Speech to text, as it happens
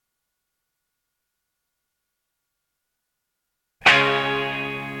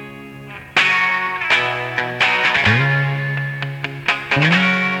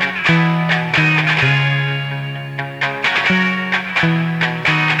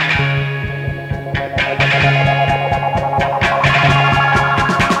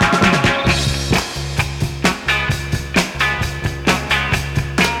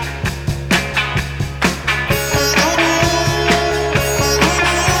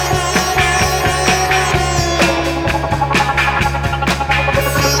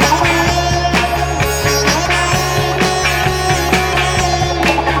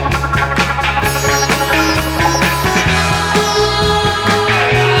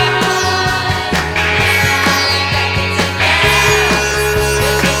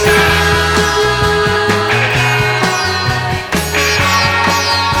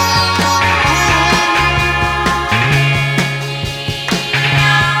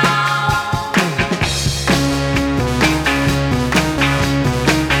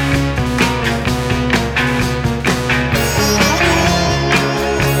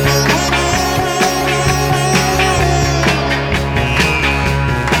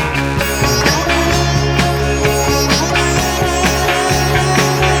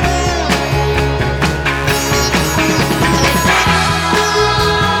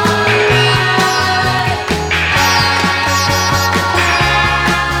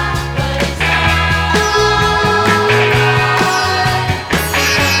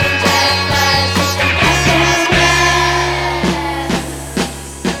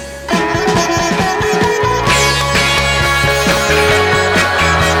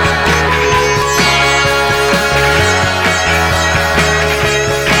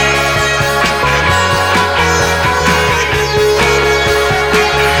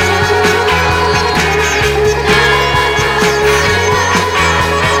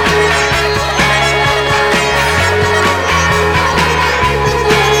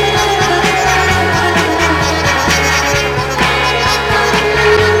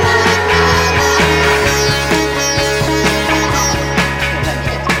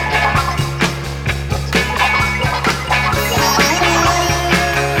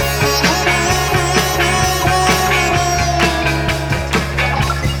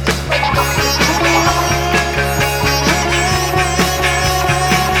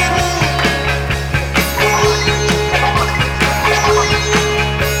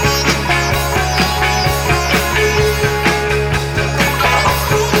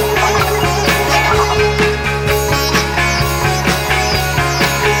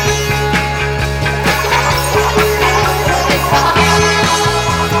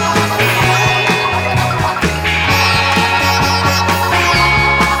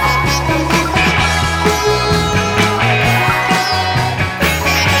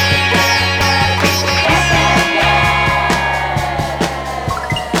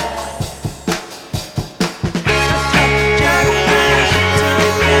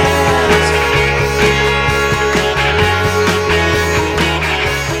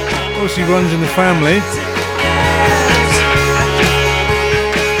obviously runs in the family.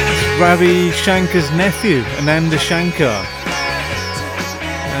 It's Ravi Shankar's nephew, Ananda Shankar.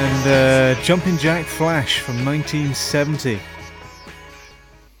 And Jumpin' Jack Flash from 1970.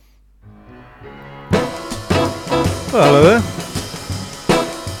 Well, hello there.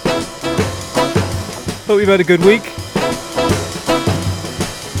 Hope you've had a good week.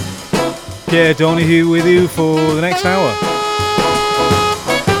 Pierre Donahue with you for the next hour.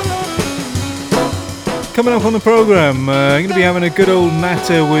 Coming up on the programme, I'm going to be having a good old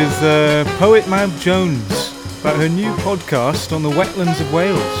natter with poet Mab Jones about her new podcast on the Wetlands of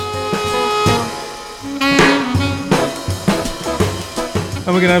Wales. And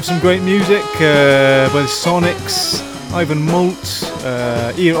we're going to have some great music by the Sonics, Ivan Moult,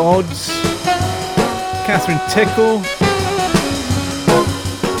 Ear Odds, Catherine Tickle,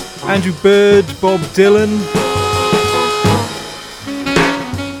 Andrew Bird, Bob Dylan,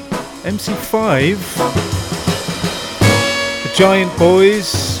 MC5, The Giant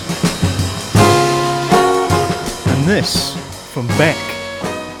Boys, and this from Beck.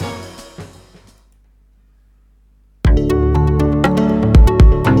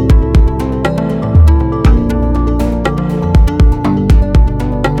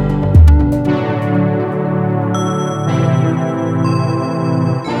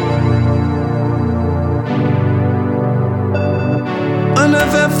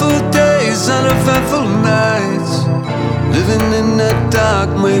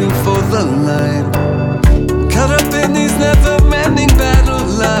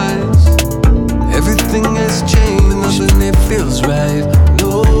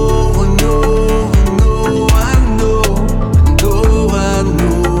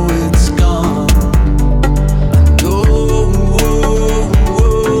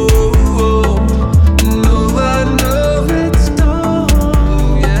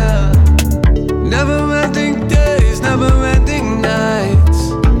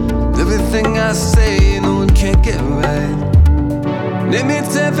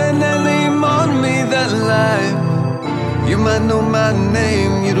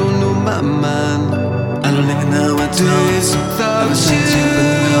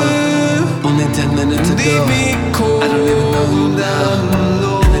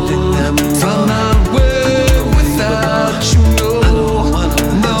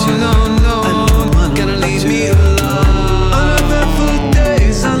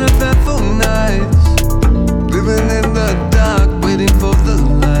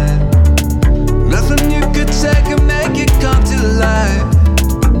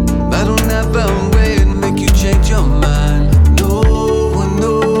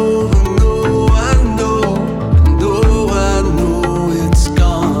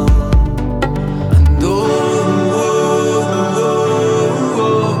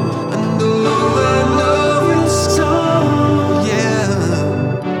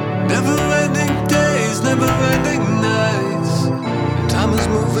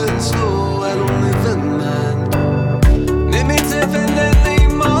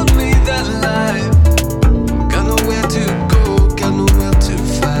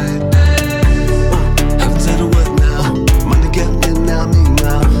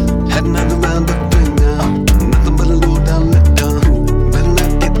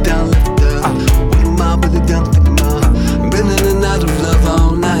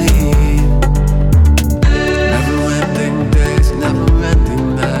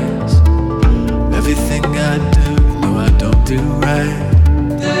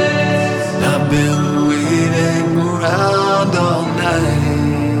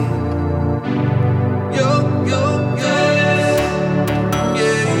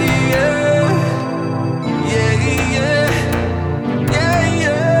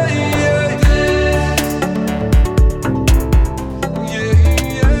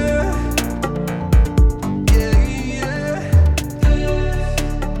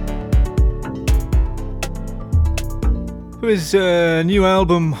 His new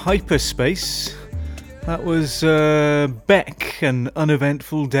album Hyperspace, that was Beck and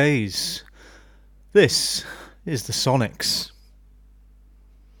Uneventful Days. This is the Sonics.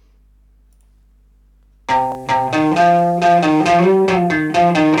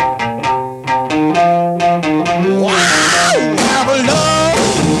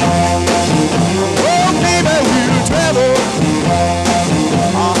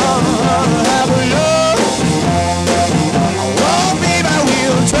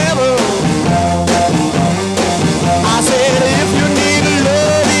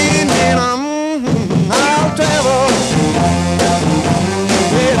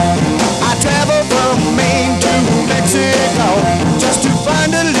 Just to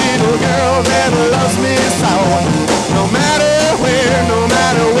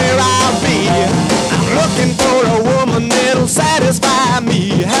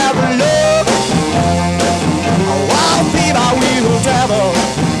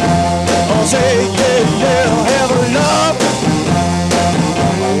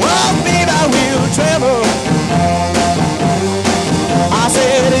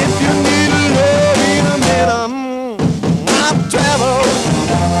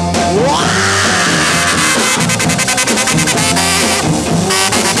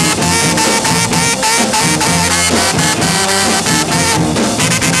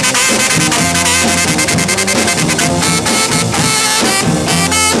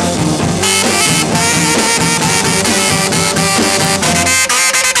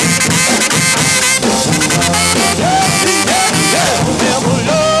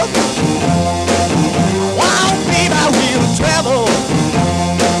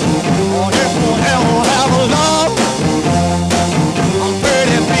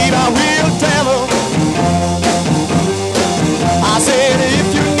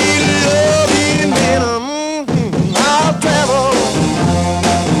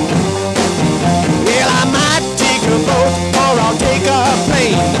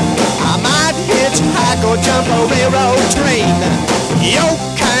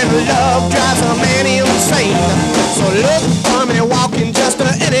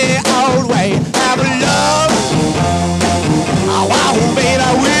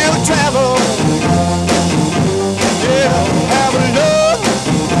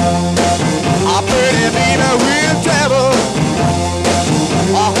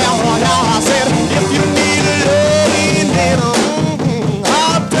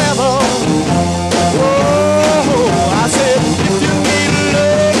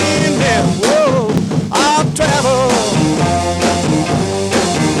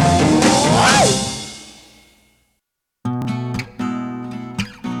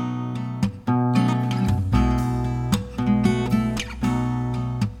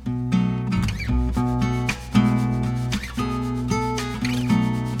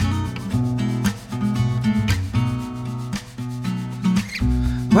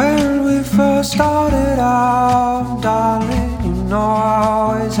started out, darling, you know I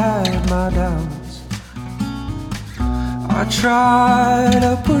always had my doubts. I try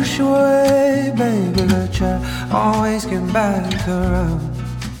to push away, baby, but you always get back around.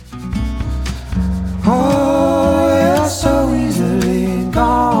 Oh, you're so easily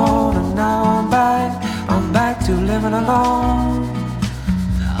gone, and now I'm back to living alone.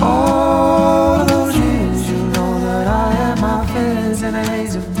 All those years, you know that I had my fears in a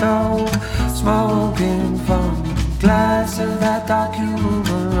haze of dough, smoking from a glass of that dark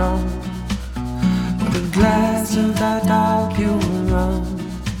human rum, with a glass of that dark human rum.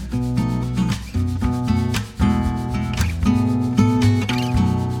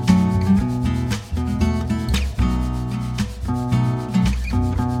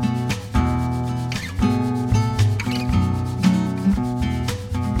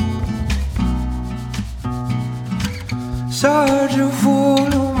 Such a fool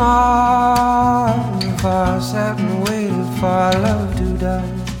of mine, if I sat and waited for our love to die.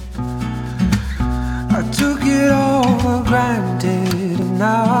 I took it all for granted, and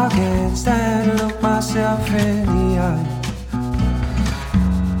now I can't stand to look myself in the eye.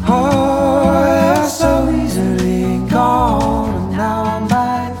 Oh, you're so easily gone, and now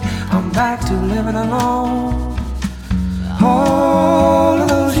I'm back to living alone. All of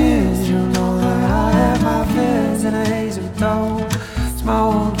those years, you know that I had my fears in a haze of dough,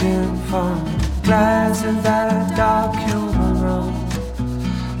 smoking from a glass of that dark human rum,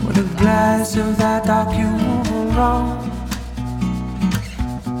 with a glass of that dark human rum.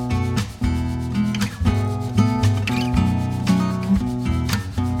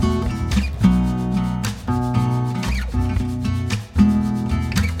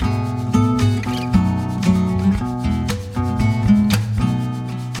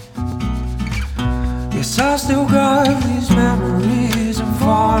 I still got these memories and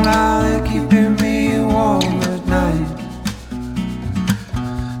fallout, they're keeping me warm at night.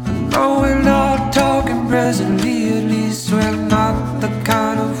 And though we're not talking presently, at least we're not the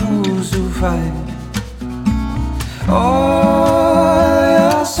kind of fools who fight.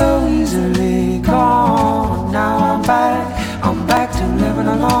 Oh, you're so easily gone, now I'm back to living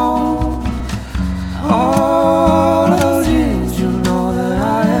alone. All of those years, you know that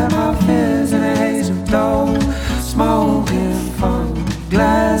I had my fears in a haze of dough, smoking from a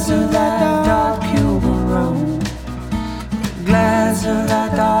glass of that dark human rum, a glass of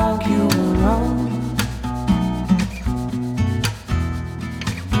that dark human rum.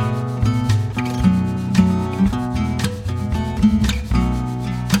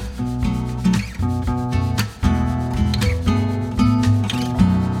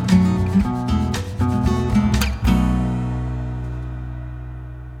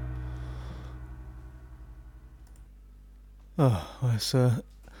 Oh, that's a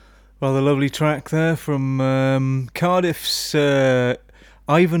rather lovely track there from Cardiff's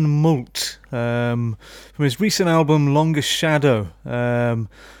Ivan Moult from his recent album Longest Shadow. And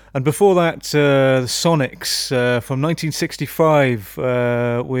before that, the Sonics from 1965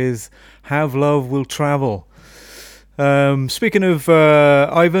 with Have Love Will Travel. Speaking of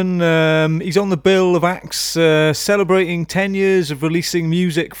Ivan, he's on the bill of acts celebrating 10 years of releasing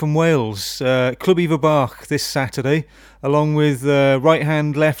music from Wales. Club Eva Bach this Saturday, along with Right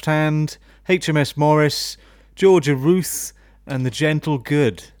Hand, Left Hand, HMS Morris, Georgia Ruth, and The Gentle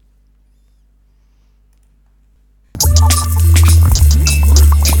Good.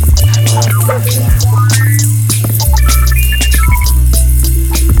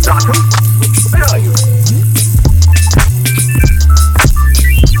 Where are you?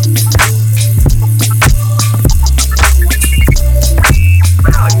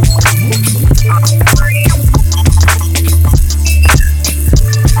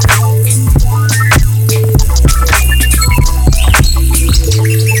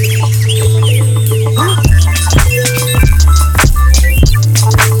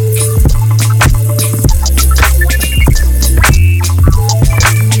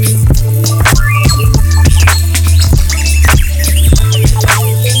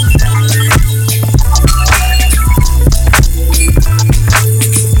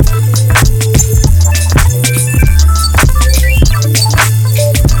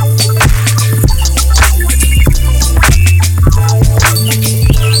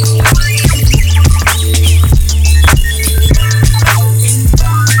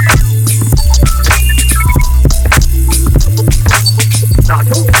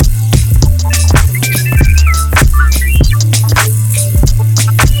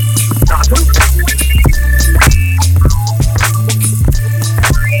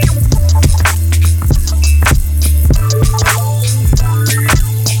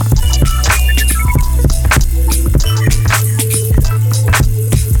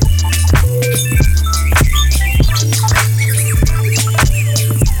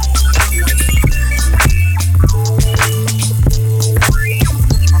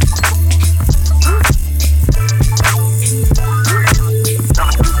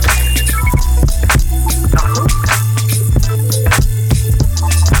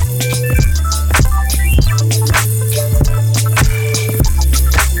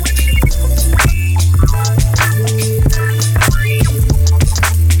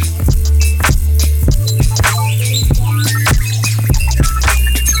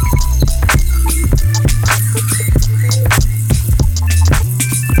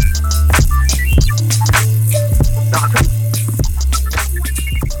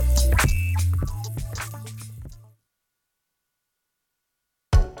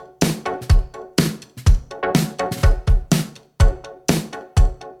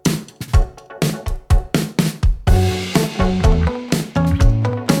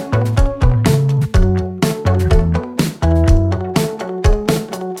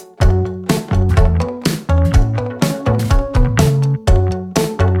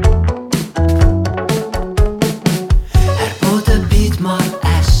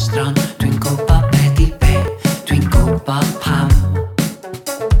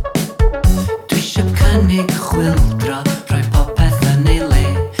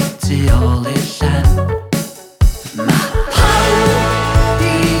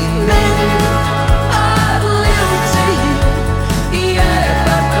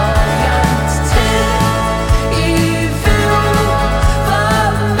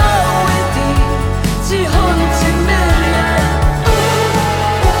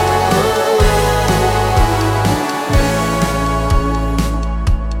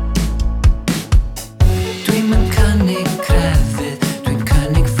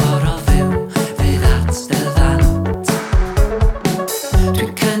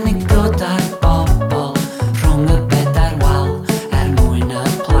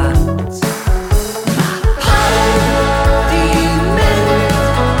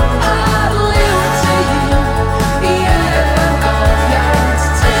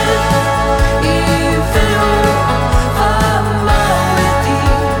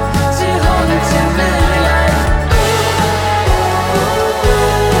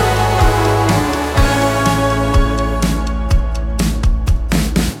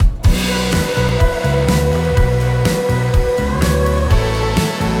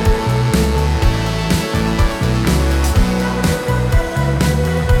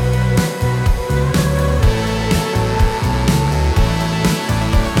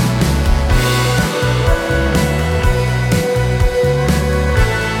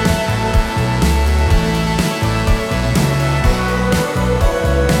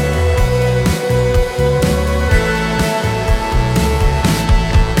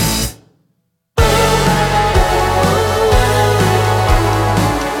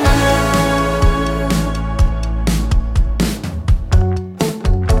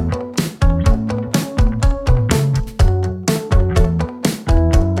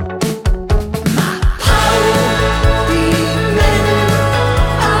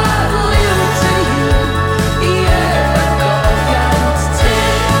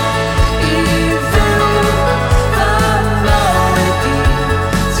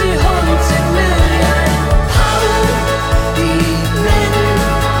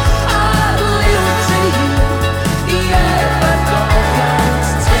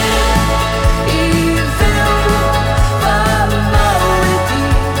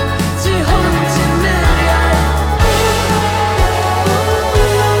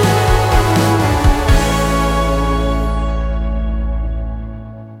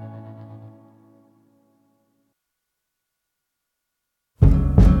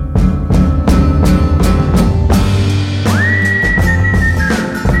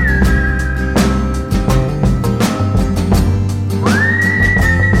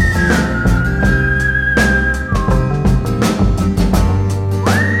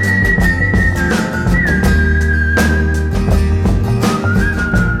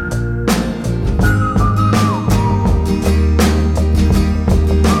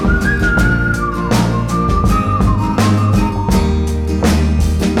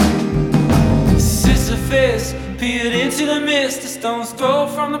 stones throw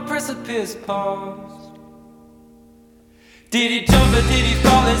from the precipice paused. Did he jump or did he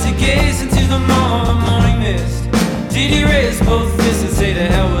fall as he gazed into the morning mist? Did he raise both fists and say to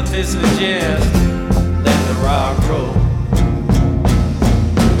hell with this and just let the rock roll?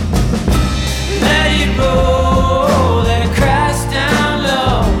 Let it roll, let it crash down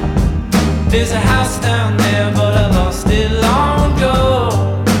low. There's a house down there but I lost it long ago.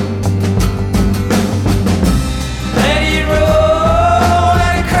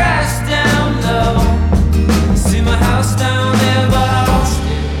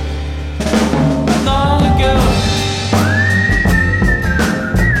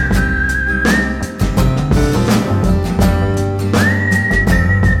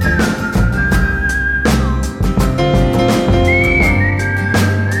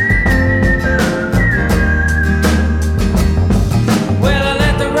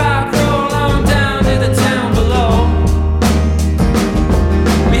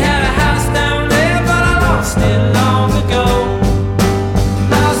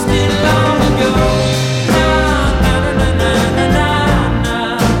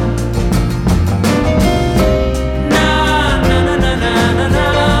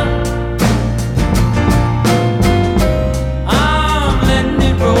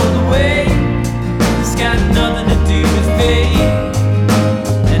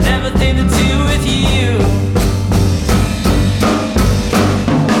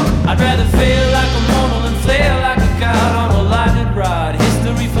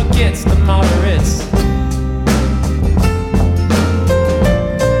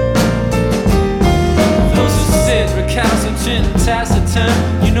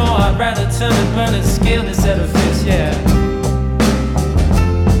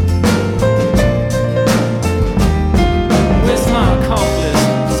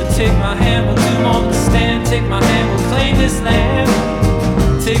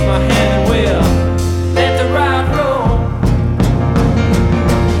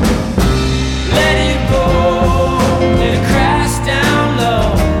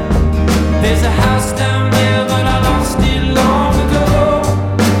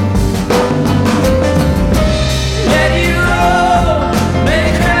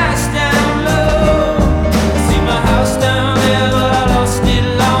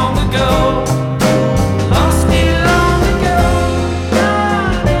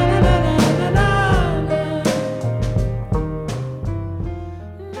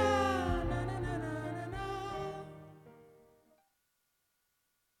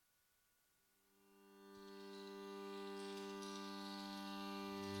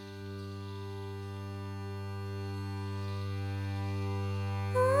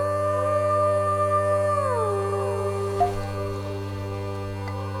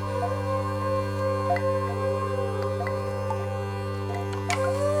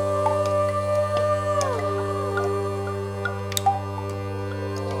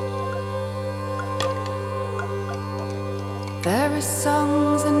 There are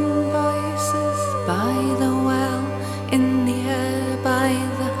songs and voices by the well, in the air by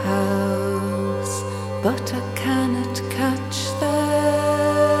the house, but I cannot catch them.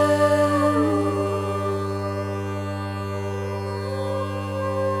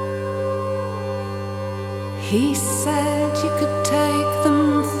 He said you could take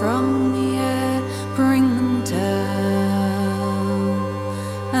them from the air, bring them down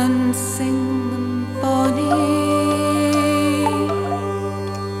and sing them bonny.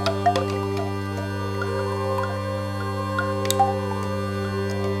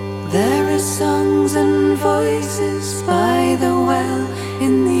 There are songs and voices by the well,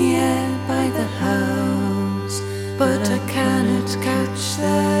 in the air by the house, but I cannot catch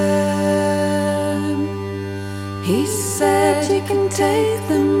them. He said you can take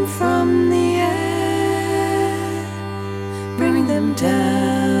them from the air, bring them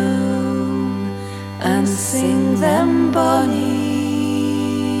down and sing them bonny.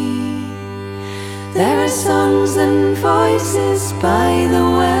 There are songs and voices by the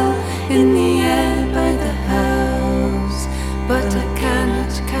well, in the air by the house, but I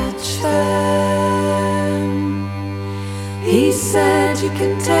cannot catch them. He said you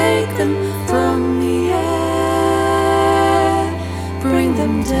can take them from the air, bring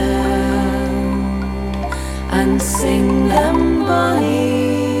them down and sing them bonny.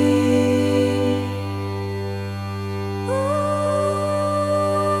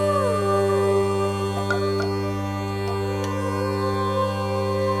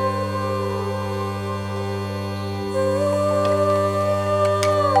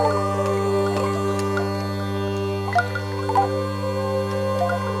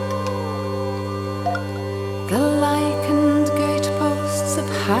 The lichened great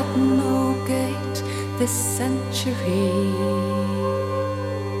had no gate this century.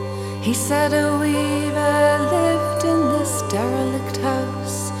 He said a weaver lived in this derelict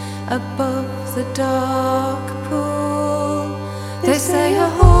house above the dark pool. They say a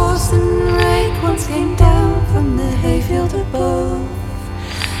horse and rake once came down from the hayfield above,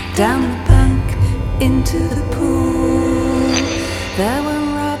 down the bank into the pool. There were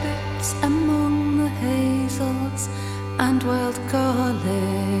rabbits among the hazels and wild garlic.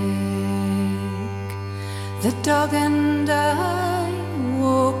 The dog and I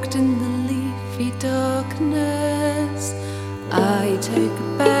walked in the leafy darkness. I take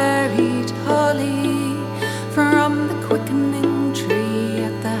a buried holly from the quickening tree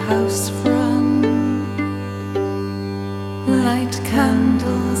at the house front. Light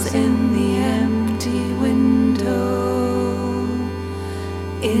candles in the empty window,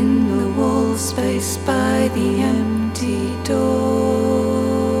 in the wall space by the empty door.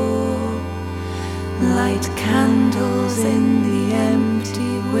 Light candles in the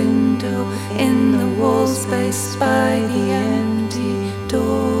empty window, in the wall space by the empty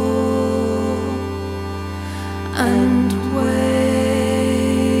door. And wait,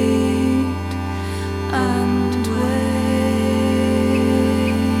 and wait.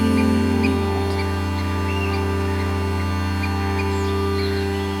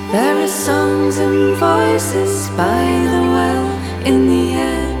 There are songs and voices by the well, in the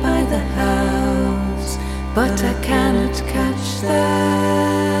air by the house, but I cannot catch them.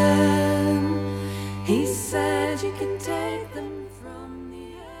 He said you can take them from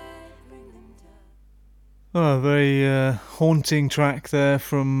the air, bring them down. Oh, a very haunting track there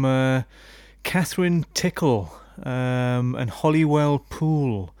from Catherine Tickle and Hollywell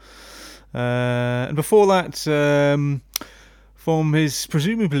Pool. And before that, from his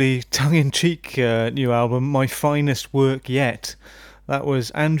presumably tongue-in-cheek new album, My Finest Work Yet, that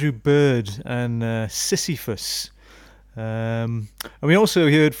was Andrew Bird and Sisyphus. And we also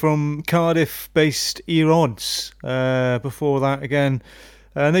heard from Cardiff-based Ear Odds before that again.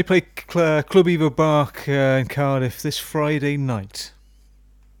 And they play Club Eva Bark in Cardiff this Friday night.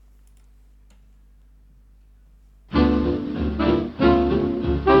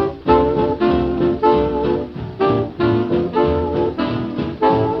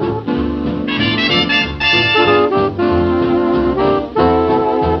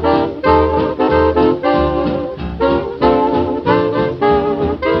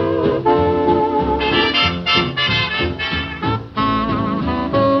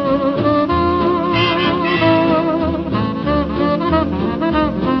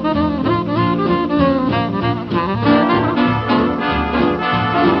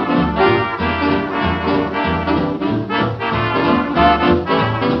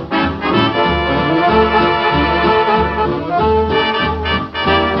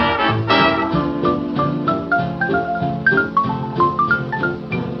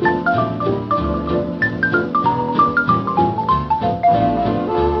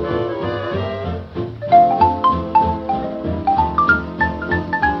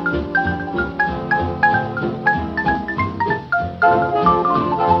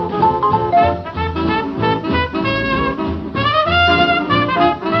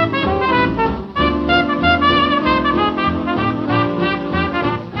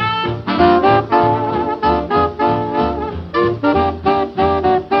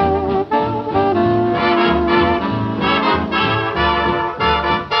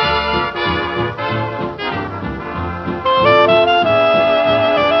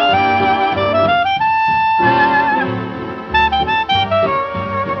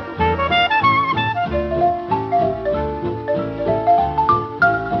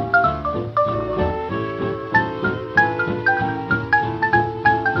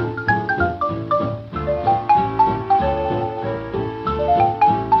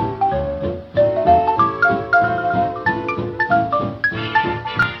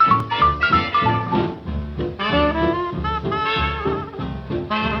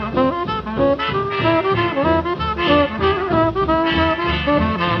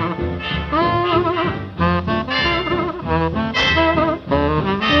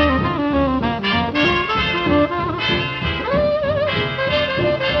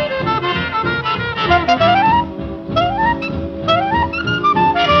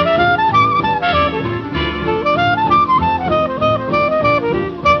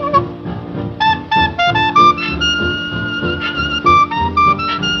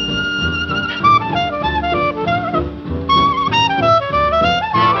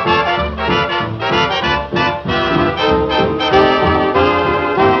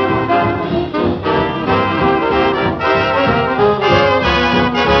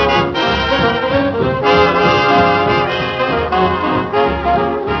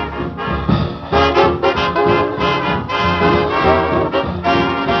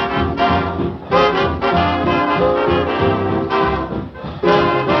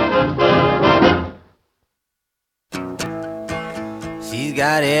 She's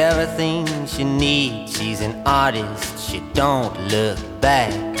got everything she needs. She's an artist, she don't look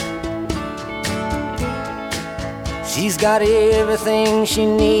back. She's got everything she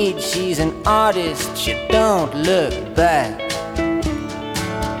needs. She's an artist, she don't look back.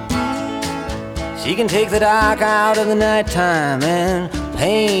 She can take the dark out of the nighttime and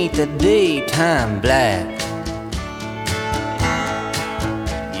paint the daytime black.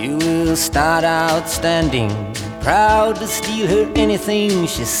 You will start out standing, proud to steal her anything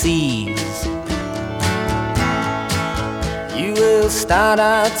she sees. You will start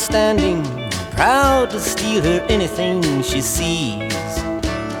out standing, proud to steal her anything she sees.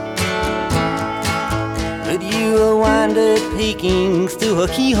 But you will wind up peeking through her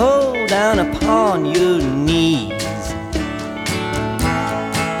keyhole down upon your knees.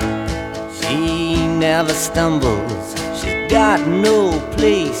 She never stumbles, she's got no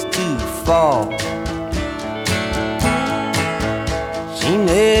place to fall. She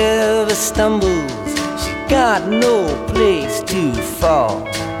never stumbles, she's got no place to fall.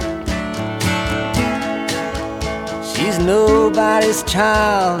 She's nobody's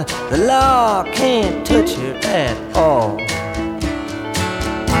child, the law can't touch her at all.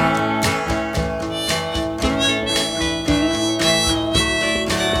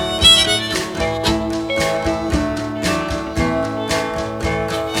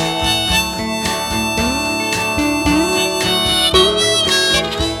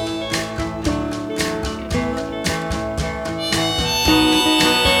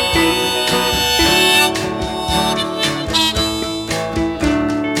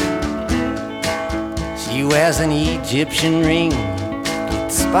 Wears an Egyptian ring,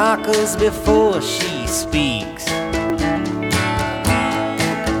 it sparkles before she speaks.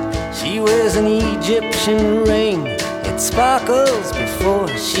 She wears an Egyptian ring, it sparkles before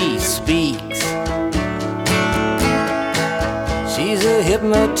she speaks. She's a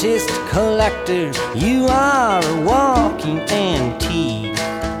hypnotist collector, you are a walking antique.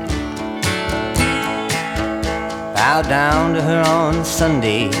 Bow down to her on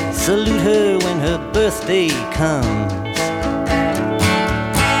Sunday, salute her when her birthday comes.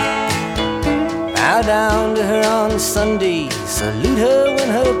 Bow down to her on Sunday, salute her when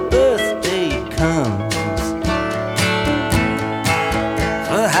her birthday comes.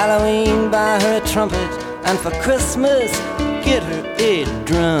 For Halloween buy her a trumpet, and for Christmas get her a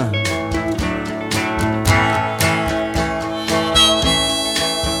drum.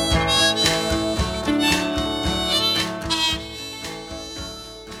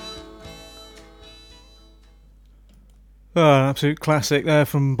 Oh, an absolute classic there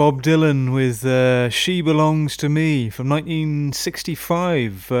from Bob Dylan with She Belongs to Me from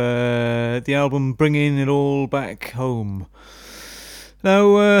 1965, the album Bringing It All Back Home.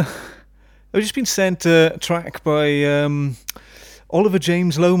 Now, I've just been sent a track by Oliver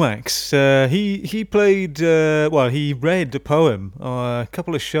James Lomax. He played, he read a poem a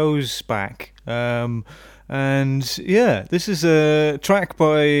couple of shows back. And yeah, this is a track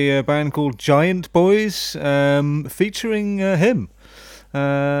by a band called Giant Boys, featuring him.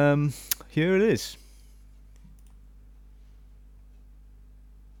 Here it is.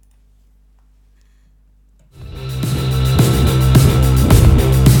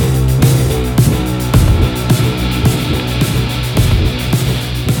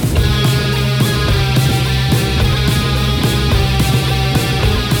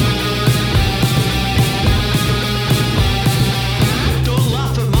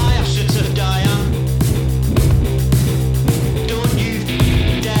 Don't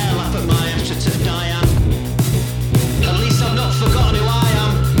you dare laugh at my ashes of Diane.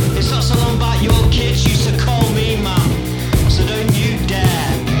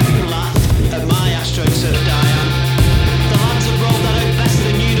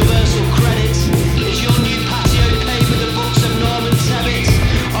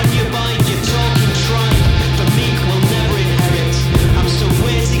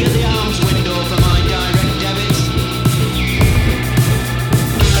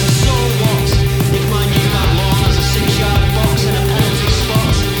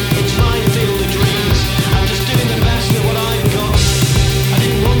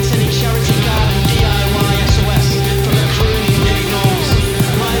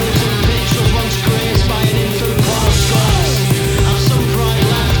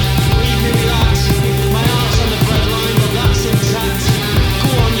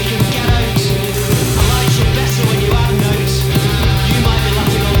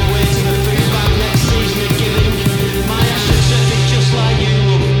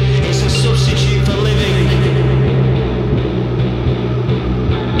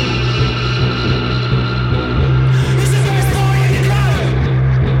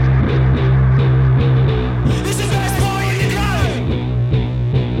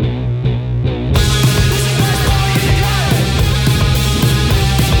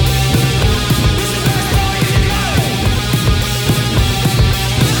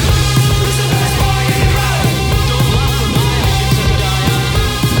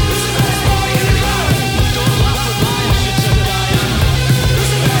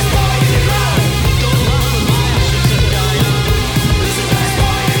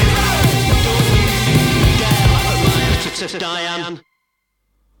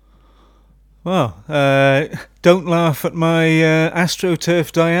 Well, Don't Laugh at My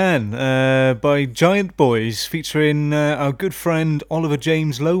AstroTurf Diane by Giant Boys, featuring our good friend Oliver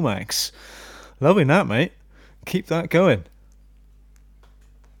James Lomax. Loving that, mate. Keep that going.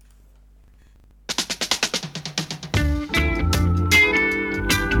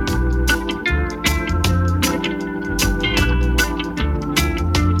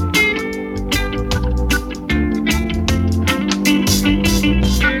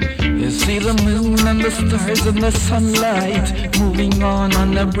 The stars and the sunlight moving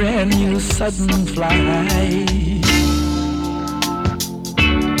on a brand new sudden flight.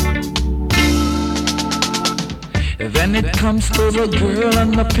 Then it comes to the girl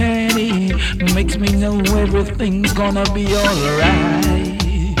and the penny, makes me know everything's gonna be alright.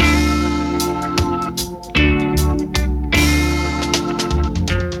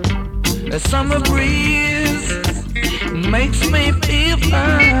 A summer breeze makes me feel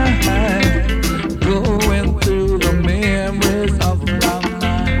fine, going through the memories of my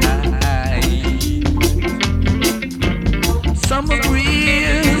mind. Summer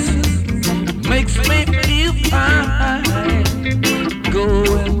breeze makes me feel fine,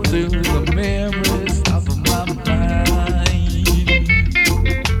 going through the memories of my mind.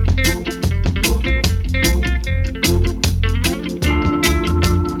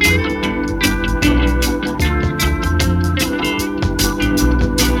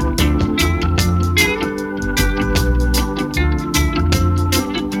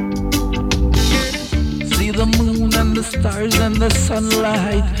 Stars and the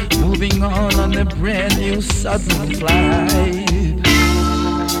sunlight moving on a brand new sudden flight.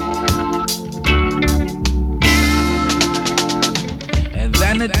 And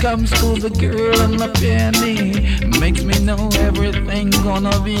then it comes to the girl and the penny, makes me know everything's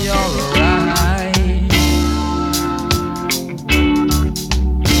gonna be alright.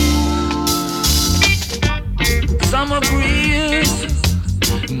 Summer breeze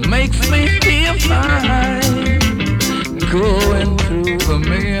makes me feel fine, going through the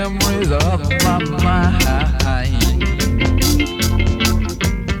memories of my mind.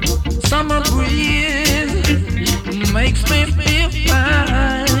 Summer breeze makes me feel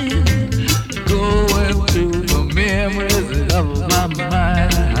fine, going through the memories of my mind.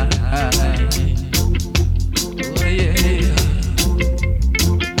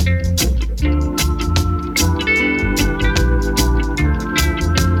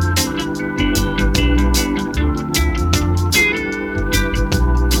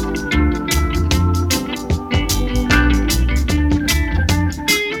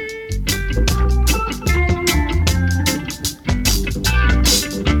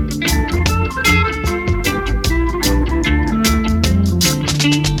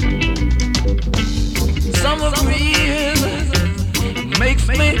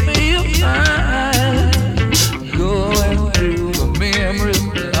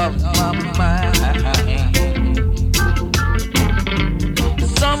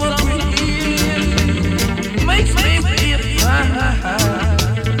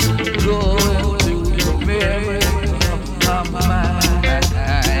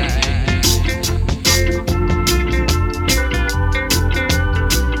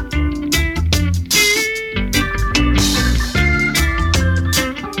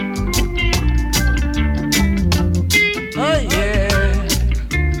 Oh, yeah.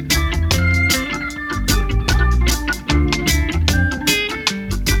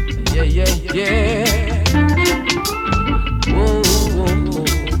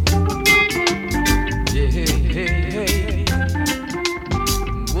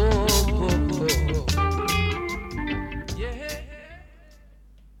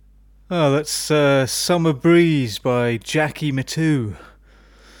 Oh, that's Summer Breeze by Jackie Matoo.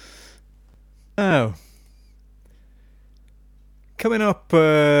 Oh. Coming up,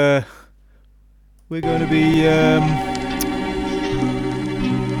 we're going to be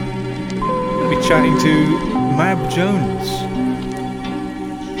chatting to Mab Jones.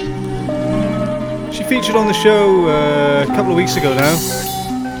 She featured on the show a couple of weeks ago now,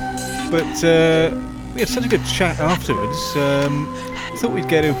 but we had such a good chat afterwards. I thought we'd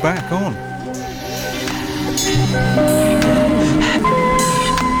get her back on.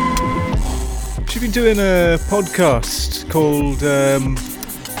 She's been doing a podcast called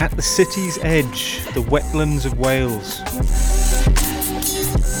At the City's Edge, the Wetlands of Wales.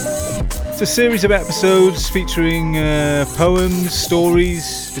 It's a series of episodes featuring poems,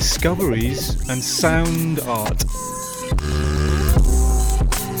 stories, discoveries and sound art.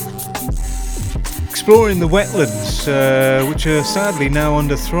 Exploring the wetlands, which are sadly now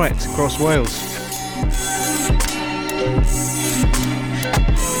under threat across Wales.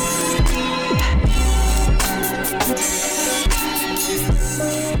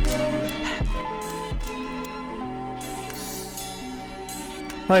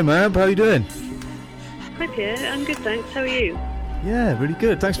 Hi, Mab. How are you doing? Hi Pierre, I'm good thanks, how are you? Yeah, really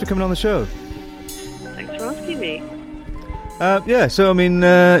good. Thanks for coming on the show. Thanks for asking me.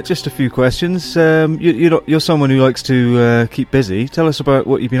 Just a few questions. You're someone who likes to keep busy. Tell us about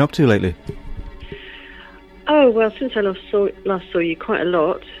what you've been up to lately. Oh, well, since I last saw you quite a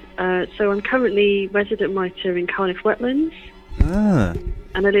lot, so I'm currently resident writer in Cardiff Wetlands,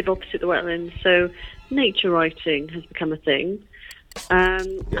 and I live opposite the wetlands, so nature writing has become a thing.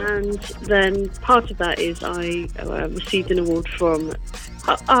 And then part of that is I received an award from,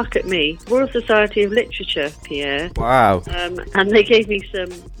 arc at me, Royal Society of Literature, Pierre. Wow. And they gave me some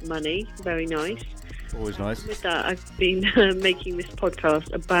money, very nice. Always nice. With that, I've been making this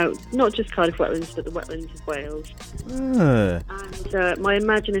podcast about not just Cardiff Wetlands, but the Wetlands of Wales. And my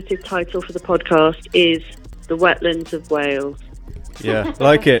imaginative title for the podcast is The Wetlands of Wales. Yeah,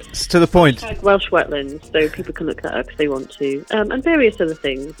 like it. It's to the point. Welsh Wetlands, so people can look that up if they want to. And various other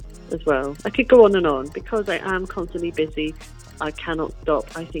things as well. I could go on, because I am constantly busy. I cannot stop.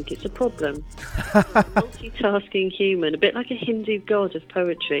 I think it's a problem. Multitasking human, a bit like a Hindu god of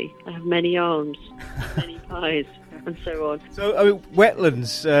poetry. I have many arms, many pies, and so on. So,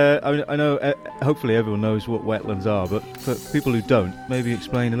 wetlands, I know hopefully everyone knows what wetlands are, but for people who don't, maybe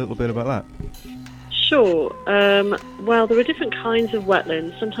explain a little bit about that. Sure. Well, there are different kinds of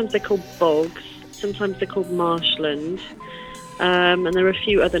wetlands. Sometimes they're called bogs, sometimes they're called marshland, and there are a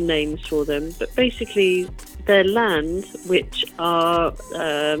few other names for them. But basically, they're land which are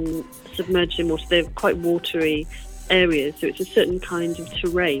submerged in water. They're quite watery areas, so it's a certain kind of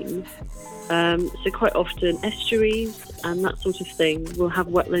terrain. So quite often estuaries and that sort of thing will have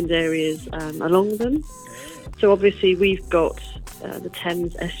wetland areas along them. So obviously we've got the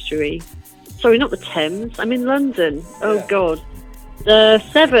Thames estuary. Sorry, not the Thames. I'm in London. Oh, yeah. God. The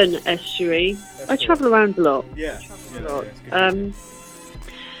Severn estuary. I travel around a lot. Yeah.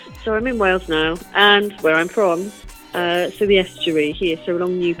 So I'm in Wales now, and where I'm from, so the estuary here. So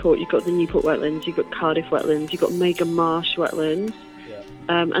along Newport, you've got the Newport Wetlands, you've got Cardiff Wetlands, you've got Mega Marsh Wetlands. Yeah.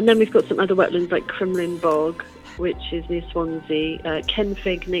 And then we've got some other wetlands like Crumlin Bog, which is near Swansea,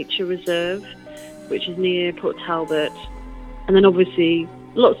 Kenfig Nature Reserve, which is near Port Talbot, and then obviously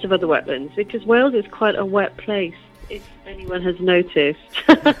lots of other wetlands, because Wales is quite a wet place, if anyone has noticed.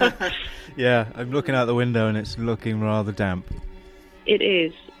 Yeah, I'm looking out the window and it's looking rather damp. It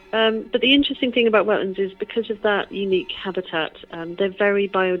is. But the interesting thing about wetlands is because of that unique habitat, they're very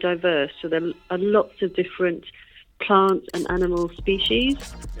biodiverse, so there are lots of different plant and animal species,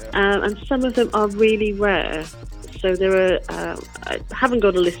 and some of them are really rare. So there are, I haven't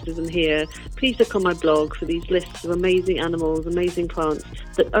got a list of them here. Please look on my blog for these lists of amazing animals, amazing plants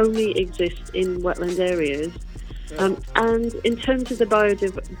that only exist in wetland areas. And in terms of the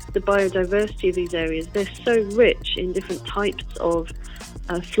biodiversity of these areas, they're so rich in different types of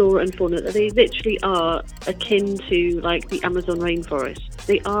flora and fauna that they literally are akin to like the Amazon rainforest.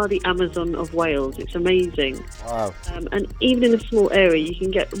 They are the Amazon of Wales. It's amazing. Wow. And even in a small area, you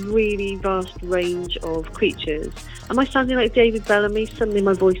can get really vast range of creatures. Am I sounding like David Bellamy? Suddenly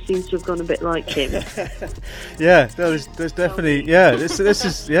my voice seems to have gone a bit like him. Yeah, there's definitely, yeah, this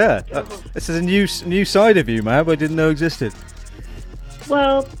is, yeah, this is a new side of you, Mab, I didn't know existed.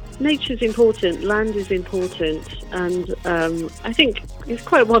 Well, nature's important, land is important, and I think it's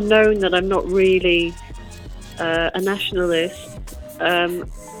quite well known that I'm not really a nationalist.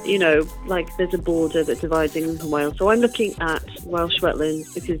 You know, like there's a border that divides England from Wales, so I'm looking at Welsh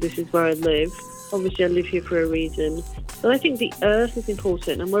wetlands because this is where I live. Obviously I live here for a reason, but I think the earth is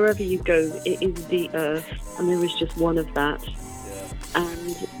important, and wherever you go it is the earth, and there is just one of that.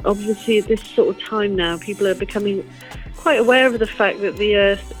 And obviously at this sort of time now, people are becoming quite aware of the fact that the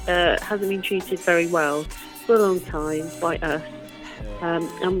earth hasn't been treated very well for a long time by us.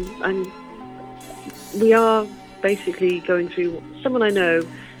 And we are basically going through, someone I know,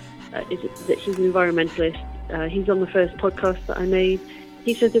 he's an environmentalist, he's on the first podcast that I made.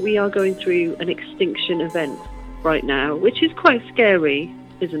 He said that we are going through an extinction event right now, which is quite scary,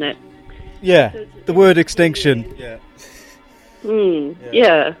 isn't it? Yeah, the word extinction. Yeah.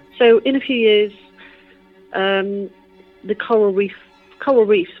 Yeah. So in a few years, the coral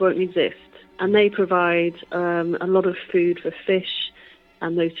reefs won't exist, and they provide a lot of food for fish,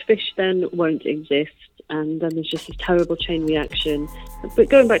 and those fish then won't exist, and then there's just this terrible chain reaction. But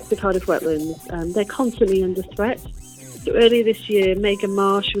going back to the Cardiff Wetlands, they're constantly under threat. So earlier this year, Mega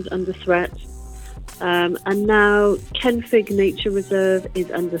Marsh was under threat, and now Kenfig Nature Reserve is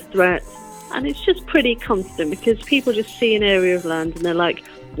under threat. And it's just pretty constant because people just see an area of land and they're like,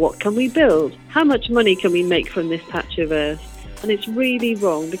 what can we build? How much money can we make from this patch of earth? and it's really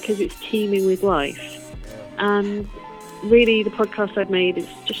wrong because it's teeming with life. And really, the podcast I've made is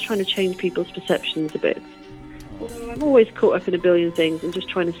just trying to change people's perceptions a bit. Although I'm always caught up in a billion things and just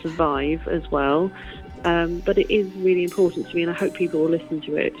trying to survive as well. But it is really important to me, and I hope people will listen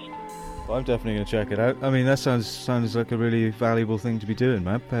to it. Well, I'm definitely going to check it out. I mean, that sounds like a really valuable thing to be doing,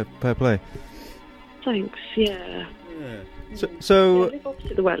 man. Fair play. Thanks, yeah. So I live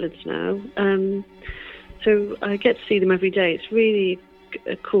opposite the Wetlands now, so I get to see them every day. It's really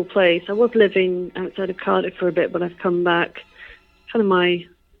a cool place. I was living outside of Cardiff for a bit, but I've come back. Kind of my,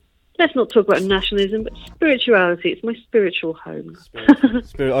 let's not talk about nationalism, but spirituality. It's my spiritual home.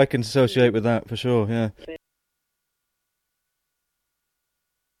 Spirit, I can associate with that for sure, yeah.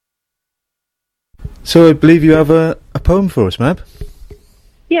 So I believe you have a poem for us, Mab?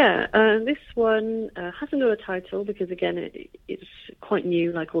 Yeah, this one hasn't got a title because, again, it's quite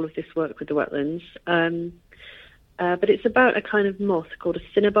new, like all of this work with the Wetlands. But it's about a kind of moth called a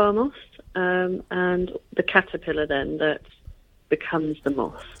cinnabar moth, and the caterpillar then that becomes the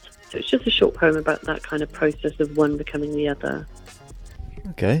moth. So it's just a short poem about that kind of process of one becoming the other.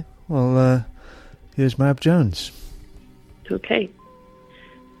 Okay, well, here's Mab Jones. Okay.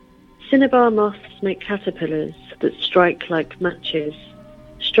 Cinnabar moths make caterpillars that strike like matches,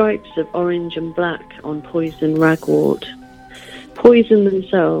 stripes of orange and black on poison ragwort. Poison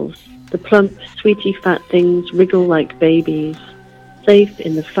themselves, the plump, sweetie fat things wriggle like babies, safe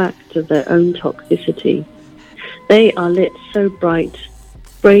in the fact of their own toxicity. They are lit so bright,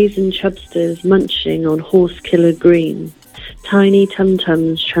 brazen chubsters munching on horse killer green, tiny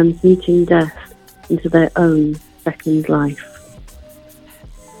tum-tums transmuting death into their own second life.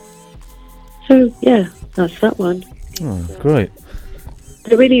 So, yeah, that's that one. Oh, great.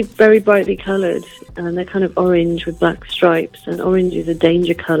 They're really very brightly coloured, and they're kind of orange with black stripes, and orange is a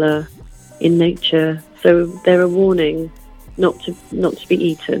danger colour in nature, so they're a warning not to be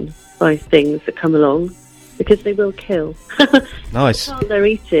eaten by things that come along, because they will kill. Nice. The plant they're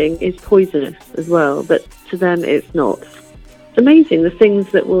eating is poisonous as well, but to them it's not. It's amazing, the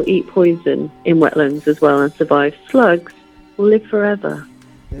things that will eat poison in wetlands as well and survive. Slugs will live forever.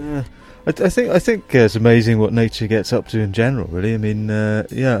 Yeah. I think it's amazing what nature gets up to in general, really. I mean,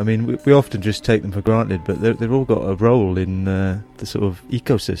 we often just take them for granted, but they've all got a role in the sort of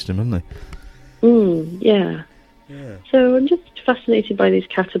ecosystem, haven't they? Yeah. So I'm just fascinated by these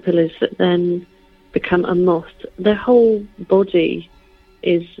caterpillars that then become a moth. Their whole body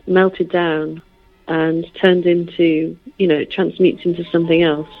is melted down and turned into, transmutes into something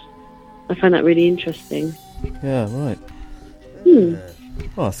else. I find that really interesting. Yeah, right.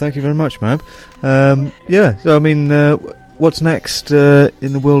 Oh, thank you very much, Mab. So I mean, what's next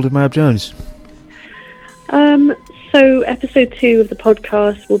in the world of Mab Jones? So episode 2 of the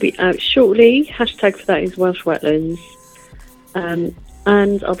podcast will be out shortly. Hashtag for that is Welsh Wetlands. And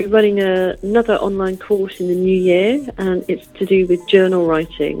I'll be running another online course in the new year, and it's to do with journal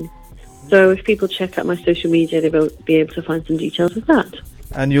writing. So if people check out my social media, they will be able to find some details of that.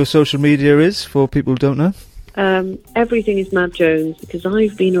 And your social media is, for people who don't know? Everything is Mab Jones, because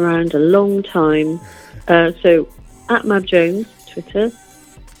I've been around a long time. So at Mab Jones, Twitter,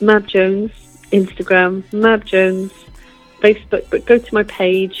 Mab Jones, Instagram, Mab Jones, Facebook, but go to my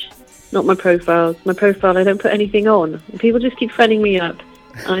page, not my profiles. My profile, I don't put anything on. And people just keep phoning me up,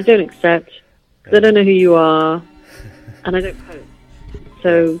 and I don't accept, because I don't know who you are, and I don't post.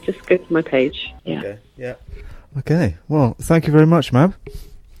 So just go to my page. Yeah. Okay. Yeah. Okay. Well, thank you very much, Mab.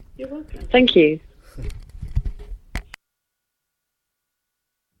 You're welcome. Thank you.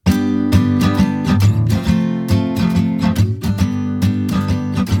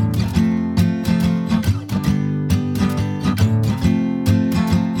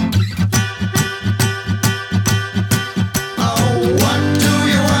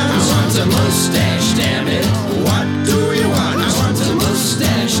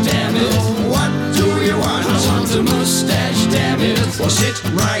 Well, sit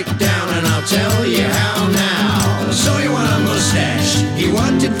right down and I'll tell you how now. So you want a mustache, he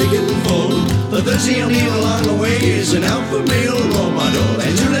wanted thick and full. The third he'll need along the way is an alpha male role model.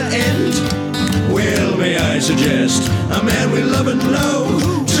 And to the end, well, may I suggest, a man we love and know,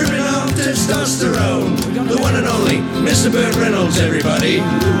 tripping off testosterone. The one and only Mr. Burt Reynolds, everybody.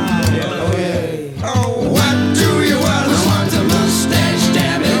 Oh, what do you want? I want a mustache,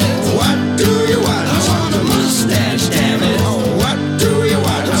 damn it. What do you want? I want a mustache, damn it.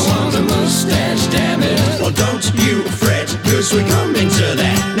 Well, don't you fret, cause we're coming to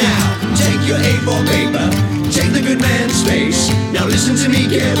that. Now, take your A4 paper, take the good man's face. Now listen to me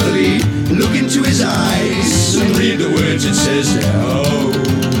carefully, look into his eyes, and read the words it says there. Oh,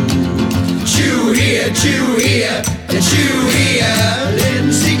 chew here, and chew here.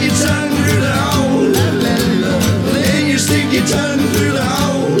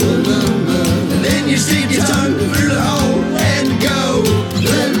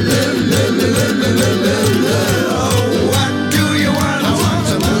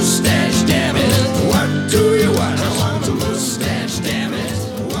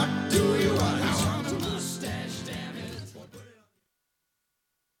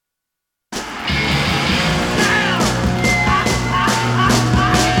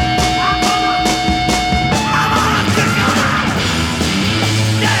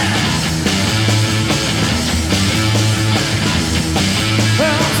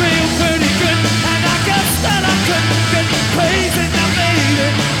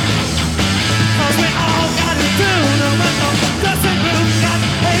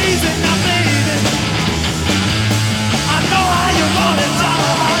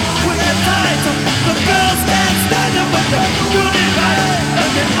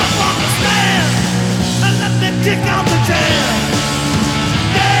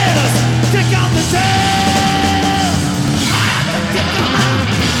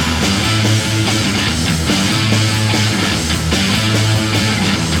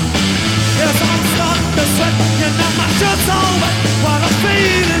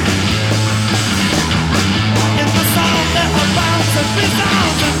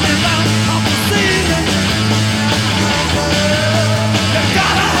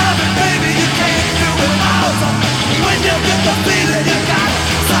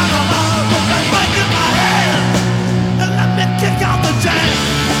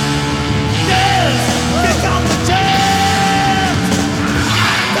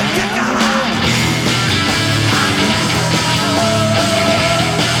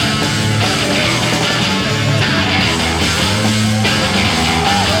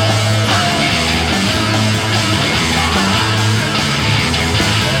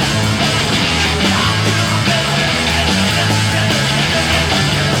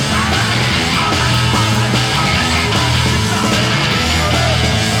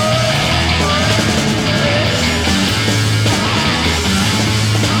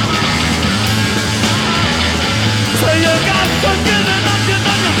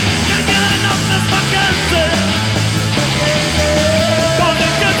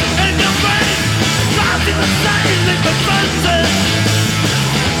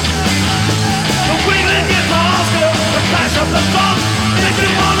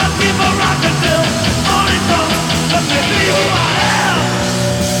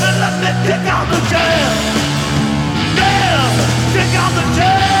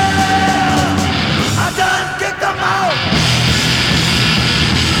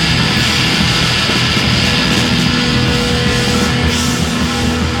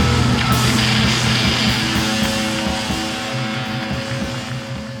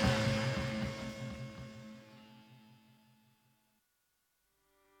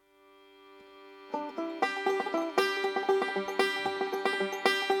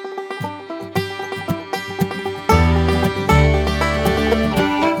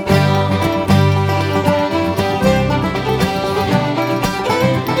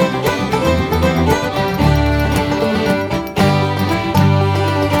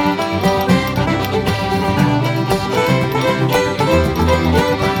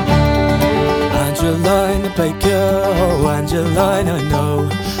 Baker, oh Angeline, I know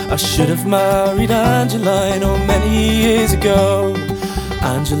I should have married Angeline, oh many years ago.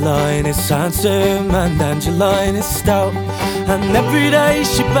 Angeline is handsome and Angeline is stout, and every day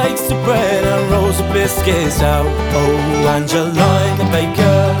she bakes the bread and rolls the biscuits out. Oh Angeline the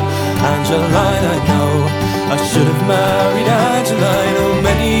baker, Angeline I know I should have married Angeline, oh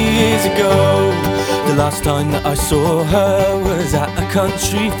many years ago. The last time that I saw her was at a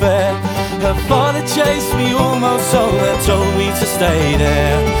country fair. Her father chased me almost home and told me to stay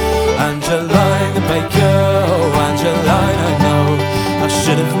there. Angeline the baker, oh Angeline I know I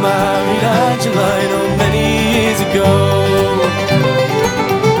should have married Angeline, oh many years ago.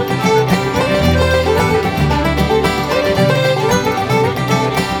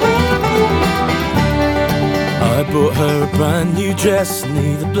 I bought her a brand new dress,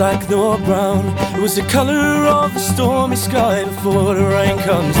 neither black nor brown. It was the colour of a stormy sky before the rain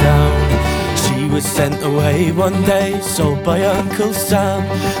comes down. She was sent away one day, sold by Uncle Sam,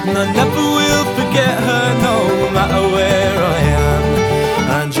 and I never will forget her, no matter where I am.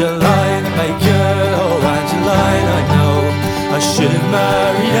 Angeline Baker, oh Angeline I know I should have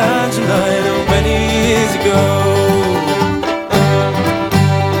married Angeline, oh many years ago.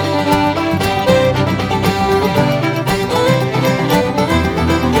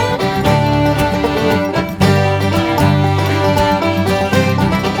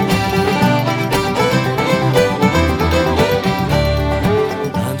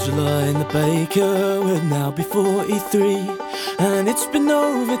 Baker will now be 43, and it's been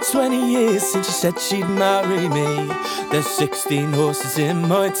over 20 years since she said she'd marry me. There's 16 horses in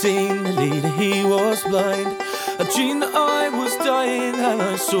my team, the leader he was blind. I dreamed that I was dying and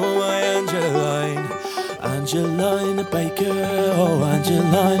I saw my Angeline. Angeline Baker, oh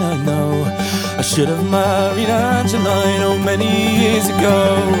Angeline I know I should have married Angeline, oh many years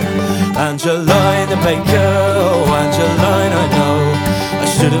ago. Angeline Baker, oh Angeline I know I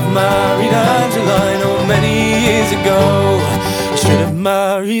should have married Angeline, oh many years ago. I should have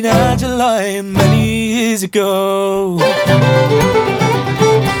married Angeline many years ago.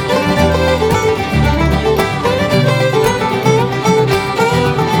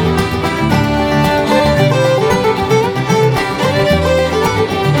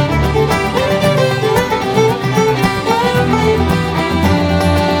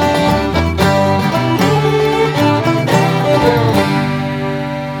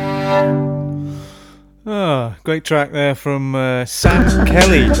 Great track there from Sam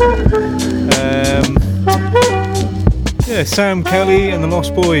Kelly. Sam Kelly and the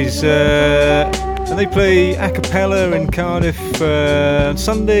Lost Boys. And they play a cappella in Cardiff on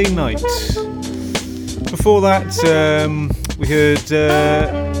Sunday night. Before that, we heard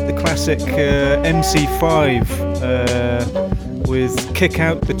the classic MC5 with Kick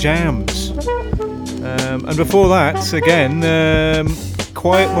Out the Jams. And before that, again,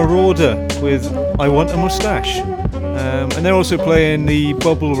 Quiet Marauder with I Want a Moustache. And they're also playing the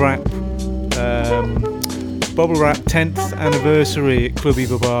Bubble Wrap 10th anniversary at Clubby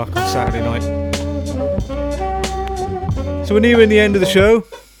Babark on Saturday night. So we're nearing the end of the show.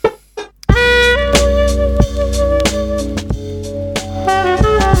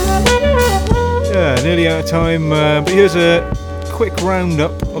 Yeah, nearly out of time, but here's a quick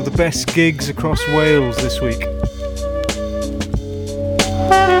roundup of the best gigs across Wales this week.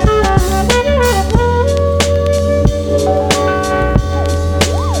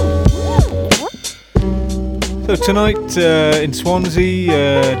 So tonight in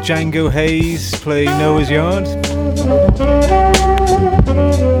Swansea, Django Hayes play Noah's Yard,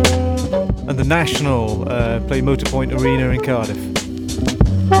 and the National play Motorpoint Arena in Cardiff.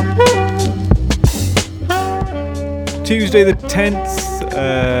 Tuesday the 10th,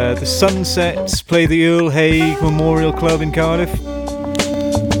 the Sunsets play the Earl Haig Memorial Club in Cardiff.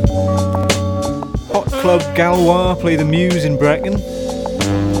 Hot Club Gallois play the Muse in Brecon.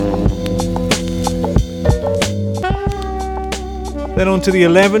 Then on to the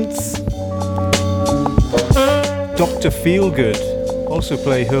 11th, Dr. Feelgood also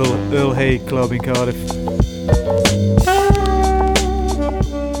play Earl Haig Club in Cardiff.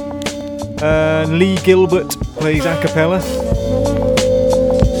 Lee Gilbert plays a cappella.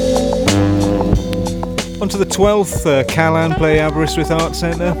 On to the 12th, Callan play Aberystwyth Arts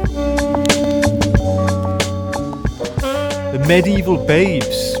Centre. The Medieval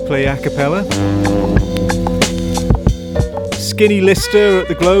Babes play a cappella. Skinny Lister at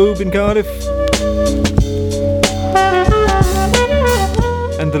the Globe in Cardiff.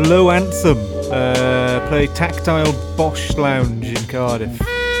 And the Low Anthem play Tactile Bosch Lounge in Cardiff.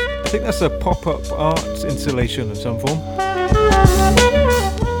 I think that's a pop-up art installation of some form.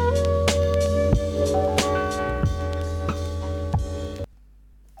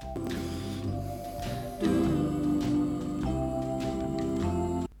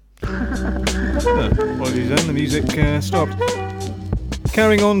 stopped.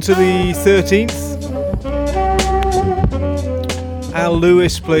 Carrying on to the 13th. Al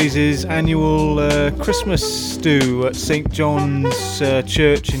Lewis plays his annual Christmas stew at St John's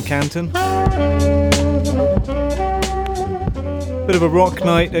Church in Canton. Bit of a rock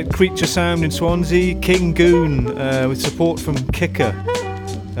night at Creature Sound in Swansea. King Goon with support from Kicker.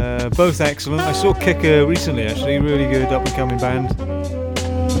 Both excellent. I saw Kicker recently actually, really good up and coming band.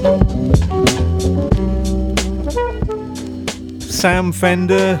 Sam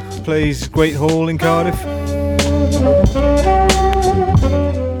Fender plays Great Hall in Cardiff.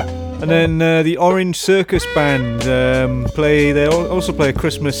 And then the Orange Circus Band they also play a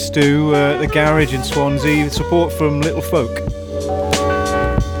Christmas stew at the Garage in Swansea with support from Little Folk.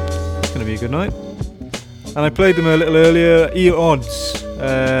 It's going to be a good night. And I played them a little earlier. E Odds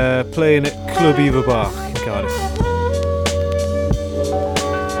playing at Club Iverbach in Cardiff.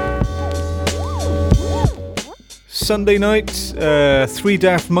 Sunday night, Three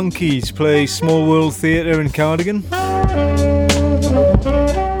Daft Monkeys play Small World Theatre in Cardigan.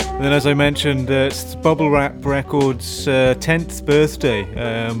 And then, as I mentioned, it's Bubble Wrap Records' 10th birthday,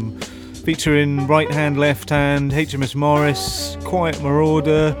 featuring Right Hand, Left Hand, HMS Morris, Quiet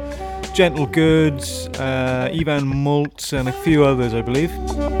Marauder, Gentle Goods, Ivan Maltz, and a few others, I believe.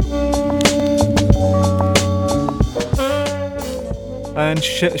 And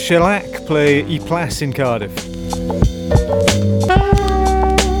Shellac play E Plas in Cardiff.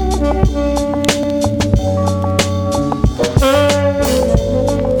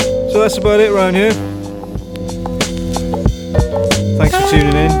 So that's about it around here. Thanks for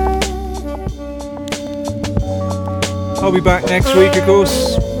tuning in. I'll be back next week, of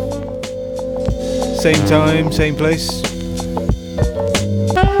course. Same time, same place.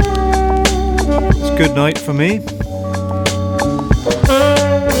 It's a good night for me.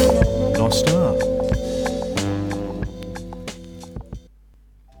 Nostar.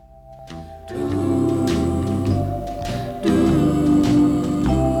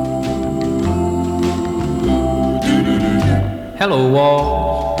 Hello,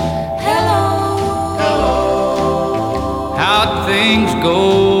 wall. Hello. How'd things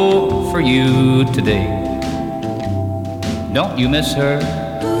go for you today? Don't you miss her?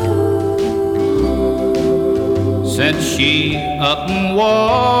 Since she up and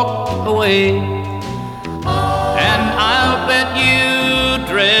walked away, and I'll bet you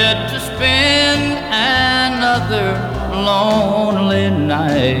dread to spend another lonely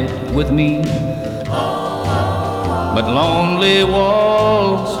night with me. But lonely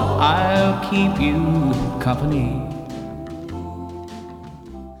walls, I'll keep you company.